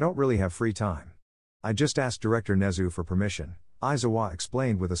 I don't really have free time. I just asked Director Nezu for permission," Aizawa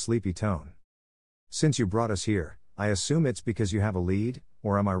explained with a sleepy tone. "Since you brought us here, I assume it's because you have a lead,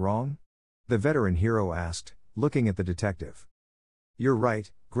 or am I wrong?" the veteran hero asked, looking at the detective. "You're right,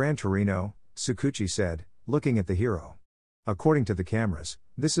 Gran Torino," Tsukuchi said, looking at the hero. "According to the cameras,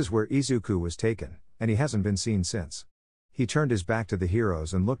 this is where Izuku was taken, and he hasn't been seen since." He turned his back to the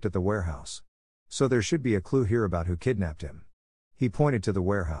heroes and looked at the warehouse. "So there should be a clue here about who kidnapped him." He pointed to the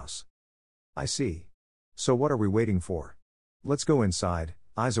warehouse. "I see. So what are we waiting for? Let's go inside,"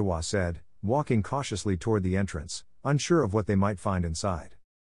 Aizawa said, walking cautiously toward the entrance, unsure of what they might find inside.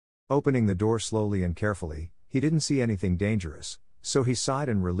 Opening the door slowly and carefully, he didn't see anything dangerous, so he sighed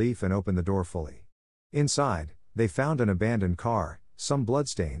in relief and opened the door fully. Inside, they found an abandoned car, some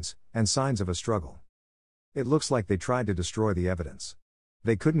bloodstains, and signs of a struggle. "It looks like they tried to destroy the evidence.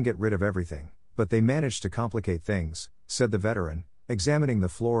 They couldn't get rid of everything, but they managed to complicate things," said the veteran, examining the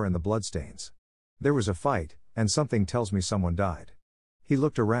floor and the bloodstains. "There was a fight, and something tells me someone died." He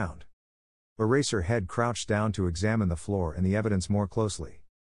looked around. Eraserhead crouched down to examine the floor and the evidence more closely.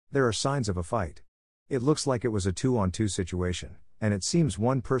 "There are signs of a fight. It looks like it was a 2-on-2 situation, and it seems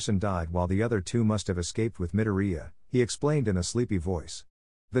one person died while the other two must have escaped with Midoriya," he explained in a sleepy voice.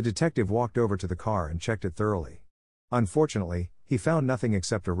 The detective walked over to the car and checked it thoroughly. Unfortunately, he found nothing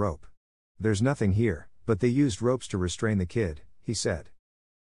except a rope. "There's nothing here, but they used ropes to restrain the kid," he said.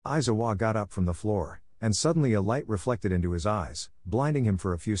 Aizawa got up from the floor, and suddenly a light reflected into his eyes, blinding him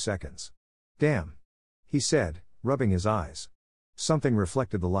for a few seconds. "Damn!" he said, rubbing his eyes. Something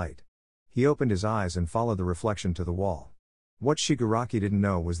reflected the light. He opened his eyes and followed the reflection to the wall. What Shigaraki didn't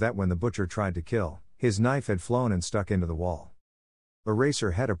know was that when the butcher tried to kill, his knife had flown and stuck into the wall.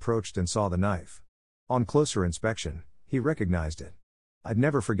 Eraserhead approached and saw the knife. On closer inspection, he recognized it. "I'd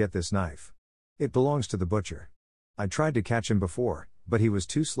never forget this knife. It belongs to the butcher. I tried to catch him before, but he was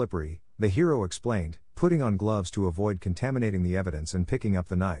too slippery," The hero explained, putting on gloves to avoid contaminating the evidence and picking up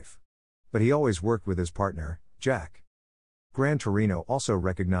the knife. But he always worked with his partner, Jack. Gran Torino also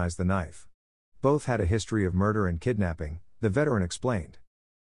recognized the knife. Both had a history of murder and kidnapping, the veteran explained.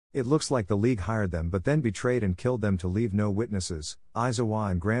 It looks like the League hired them but then betrayed and killed them to leave no witnesses,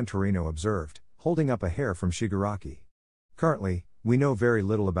 Aizawa and Gran Torino observed, holding up a hair from Shigaraki. Currently, we know very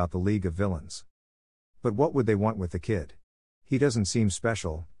little about the League of Villains. But what would they want with the kid? He doesn't seem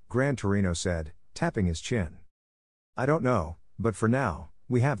special, Gran Torino said, tapping his chin. I don't know, but for now,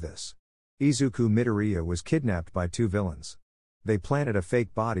 we have this. Izuku Midoriya was kidnapped by two villains. They planted a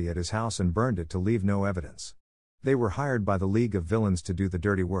fake body at his house and burned it to leave no evidence. They were hired by the League of Villains to do the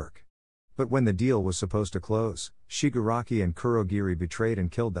dirty work. But when the deal was supposed to close, Shigaraki and Kurogiri betrayed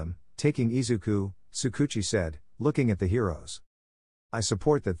and killed them, taking Izuku, Tsukuchi said, looking at the heroes. I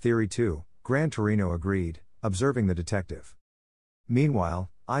support that theory too, Gran Torino agreed, observing the detective. Meanwhile,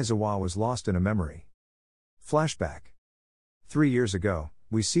 Aizawa was lost in a memory. Flashback. 3 years ago,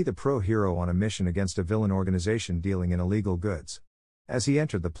 we see the pro-hero on a mission against a villain organization dealing in illegal goods. As he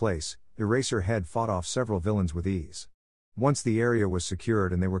entered the place, Eraserhead fought off several villains with ease. Once the area was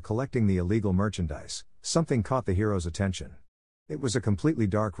secured and they were collecting the illegal merchandise, something caught the hero's attention. It was a completely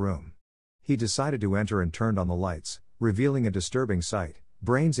dark room. He decided to enter and turned on the lights, revealing a disturbing sight,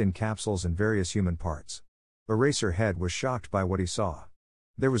 brains in capsules and various human parts. Eraserhead was shocked by what he saw.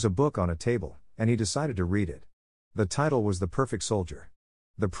 There was a book on a table, and he decided to read it. The title was The Perfect Soldier.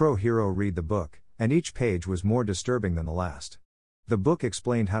 The pro-hero read the book, and each page was more disturbing than the last. The book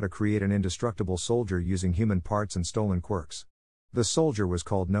explained how to create an indestructible soldier using human parts and stolen quirks. The soldier was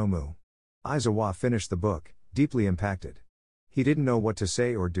called Nomu. Aizawa finished the book, deeply impacted. He didn't know what to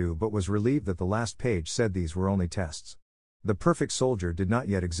say or do but was relieved that the last page said these were only tests. The perfect soldier did not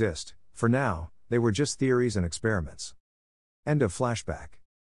yet exist, for now, they were just theories and experiments. End of flashback.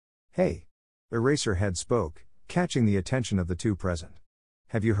 Hey! Eraserhead spoke, catching the attention of the two present.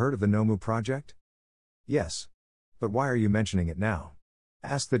 Have you heard of the Nomu project? Yes. But why are you mentioning it now?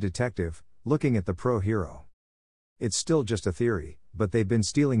 Asked the detective, looking at the pro-hero. It's still just a theory, but they've been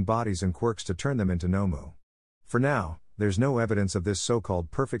stealing bodies and quirks to turn them into Nomu. For now, there's no evidence of this so-called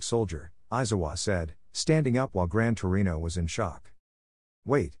perfect soldier, Aizawa said, standing up while Gran Torino was in shock.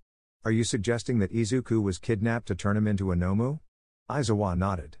 Wait. Are you suggesting that Izuku was kidnapped to turn him into a Nomu? Aizawa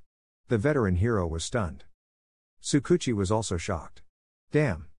nodded. The veteran hero was stunned. Tsukuchi was also shocked.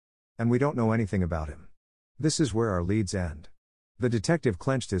 Damn. And we don't know anything about him. This is where our leads end. The detective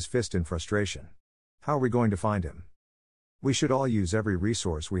clenched his fist in frustration. How are we going to find him? We should all use every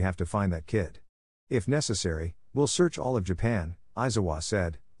resource we have to find that kid. If necessary, we'll search all of Japan, Aizawa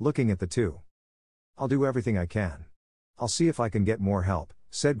said, looking at the two. I'll do everything I can. I'll see if I can get more help,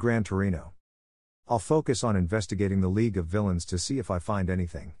 said Gran Torino. I'll focus on investigating the League of Villains to see if I find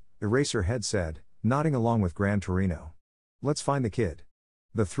anything, Eraserhead said, nodding along with Gran Torino. Let's find the kid.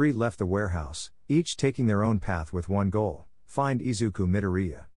 The three left the warehouse, each taking their own path with one goal: find Izuku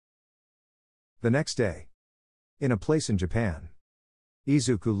Midoriya. The next day. In a place in Japan.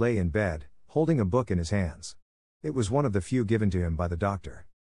 Izuku lay in bed, holding a book in his hands. It was one of the few given to him by the doctor.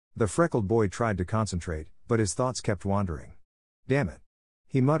 The freckled boy tried to concentrate, but his thoughts kept wandering. Damn it!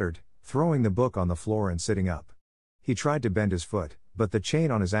 He muttered, throwing the book on the floor and sitting up. He tried to bend his foot, but the chain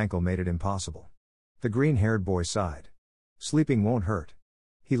on his ankle made it impossible. The green-haired boy sighed. Sleeping won't hurt.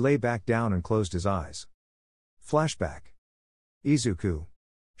 He lay back down and closed his eyes. Flashback. Izuku.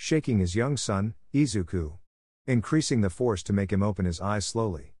 Shaking his young son, Izuku. Increasing the force to make him open his eyes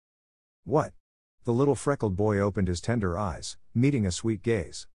slowly. What? The little freckled boy opened his tender eyes, meeting a sweet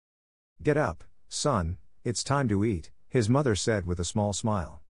gaze. Get up, son, it's time to eat, his mother said with a small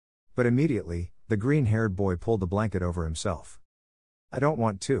smile. But immediately, the green-haired boy pulled the blanket over himself. I don't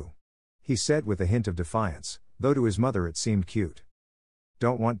want to. He said with a hint of defiance, though to his mother it seemed cute.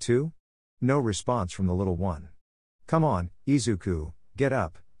 Don't want to? No response from the little one. Come on, Izuku, get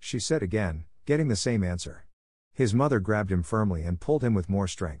up, she said again, getting the same answer. His mother grabbed him firmly and pulled him with more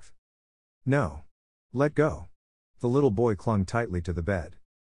strength. No. Let go. The little boy clung tightly to the bed.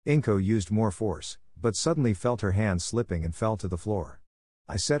 Inko used more force, but suddenly felt her hand slipping and fell to the floor.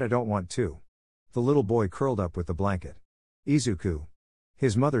 I said I don't want to. The little boy curled up with the blanket. Izuku.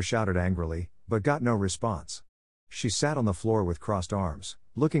 His mother shouted angrily, but got no response. She sat on the floor with crossed arms,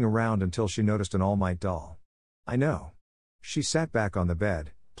 looking around until she noticed an All Might doll. I know. She sat back on the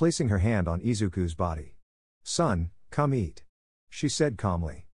bed, placing her hand on Izuku's body. Son, come eat. She said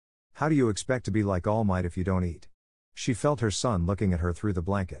calmly. How do you expect to be like All Might if you don't eat? She felt her son looking at her through the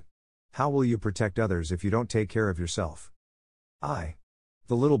blanket. How will you protect others if you don't take care of yourself? The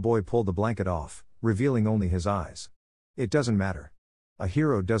little boy pulled the blanket off, revealing only his eyes. It doesn't matter. A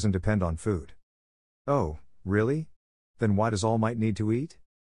hero doesn't depend on food. Oh, really? Then why does All Might need to eat?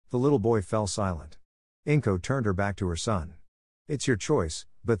 The little boy fell silent. Inko turned her back to her son. It's your choice,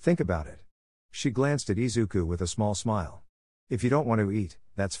 but think about it. She glanced at Izuku with a small smile. If you don't want to eat,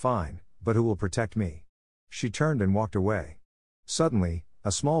 that's fine, but who will protect me? She turned and walked away. Suddenly,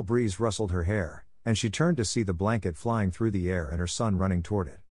 a small breeze rustled her hair, and she turned to see the blanket flying through the air and her son running toward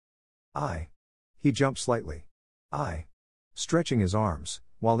it. I. He jumped slightly. I. Stretching his arms,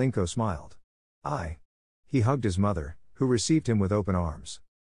 while Inko smiled. I. He hugged his mother, who received him with open arms.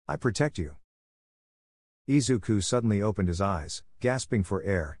 I protect you. Izuku suddenly opened his eyes, gasping for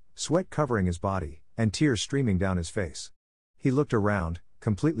air, sweat covering his body, and tears streaming down his face. He looked around,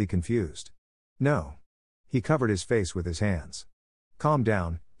 completely confused. No. He covered his face with his hands. Calm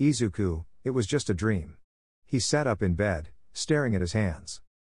down, Izuku, it was just a dream. He sat up in bed, staring at his hands.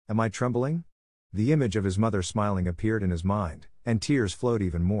 Am I trembling? The image of his mother smiling appeared in his mind, and tears flowed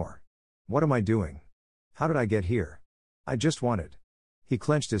even more. What am I doing? How did I get here? I just wanted. He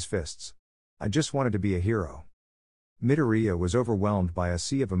clenched his fists. I just wanted to be a hero. Midoriya was overwhelmed by a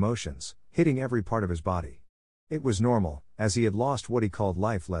sea of emotions, hitting every part of his body. It was normal, as he had lost what he called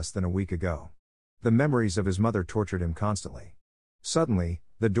life less than a week ago. The memories of his mother tortured him constantly. Suddenly,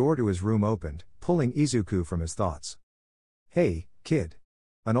 the door to his room opened, pulling Izuku from his thoughts. Hey, kid.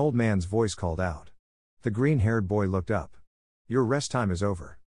 An old man's voice called out. The green-haired boy looked up. Your rest time is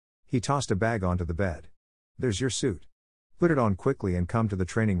over. He tossed a bag onto the bed. There's your suit. Put it on quickly and come to the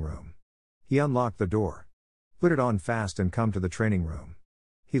training room. He unlocked the door. Put it on fast and come to the training room.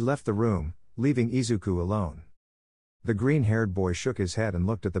 He left the room, leaving Izuku alone. The green-haired boy shook his head and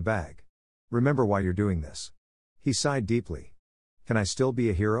looked at the bag. Remember why you're doing this. He sighed deeply. Can I still be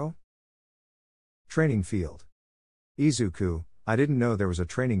a hero? Training field. Izuku, I didn't know there was a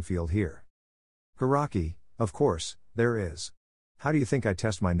training field here. Garaki, of course, there is. How do you think I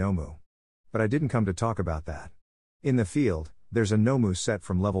test my Nomu? But I didn't come to talk about that. In the field, there's a Nomu set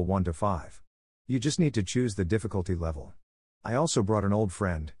from level 1 to 5. You just need to choose the difficulty level. I also brought an old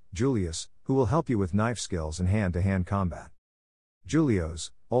friend, Julius, who will help you with knife skills and hand-to-hand combat.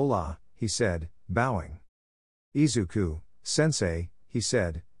 Julius, hola, he said, bowing. Izuku, sensei, he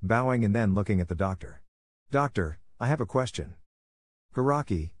said, bowing and then looking at the doctor. Doctor, I have a question.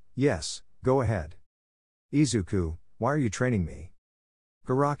 Garaki, yes, go ahead. Izuku, why are you training me?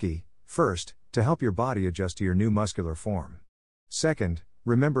 Garaki, first, to help your body adjust to your new muscular form. Second,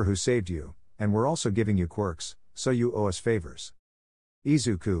 remember who saved you, and we're also giving you quirks, so you owe us favors.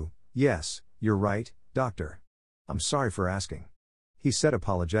 Izuku, yes, you're right, doctor. I'm sorry for asking. He said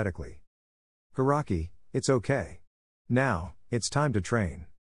apologetically. Garaki, it's okay. Now, it's time to train.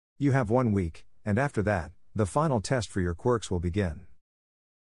 You have 1 week, and after that, the final test for your quirks will begin.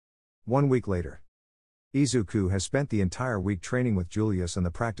 1 week later. Izuku has spent the entire week training with Julius and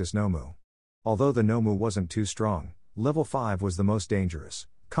the practice Nomu. Although the Nomu wasn't too strong, level 5 was the most dangerous,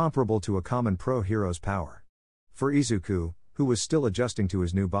 comparable to a common pro hero's power. For Izuku, who was still adjusting to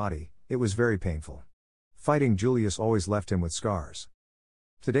his new body, it was very painful. Fighting Julius always left him with scars.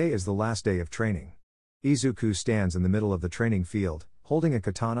 Today is the last day of training. Izuku stands in the middle of the training field, holding a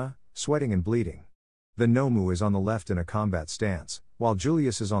katana, sweating and bleeding. The Nomu is on the left in a combat stance, while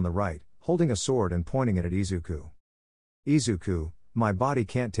Julius is on the right, holding a sword and pointing it at Izuku. Izuku, my body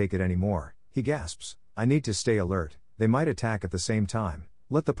can't take it anymore, he gasps. I need to stay alert, they might attack at the same time,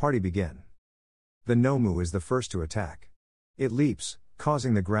 let the party begin. The Nomu is the first to attack. It leaps,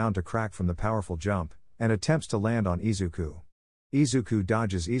 causing the ground to crack from the powerful jump, and attempts to land on Izuku. Izuku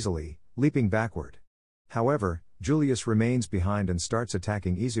dodges easily, leaping backward. However, Julius remains behind and starts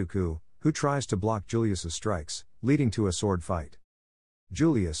attacking Izuku, who tries to block Julius's strikes, leading to a sword fight.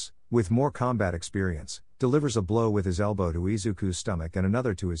 Julius, with more combat experience, delivers a blow with his elbow to Izuku's stomach and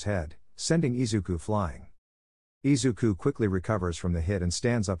another to his head, sending Izuku flying. Izuku quickly recovers from the hit and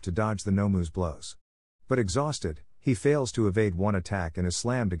stands up to dodge the Nomu's blows. But exhausted, he fails to evade one attack and is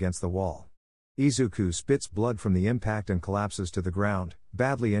slammed against the wall. Izuku spits blood from the impact and collapses to the ground,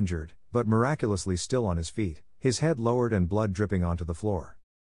 badly injured, but miraculously still on his feet, his head lowered and blood dripping onto the floor.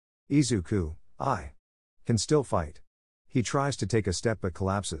 Izuku, I can still fight. He tries to take a step but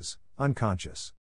collapses, unconscious.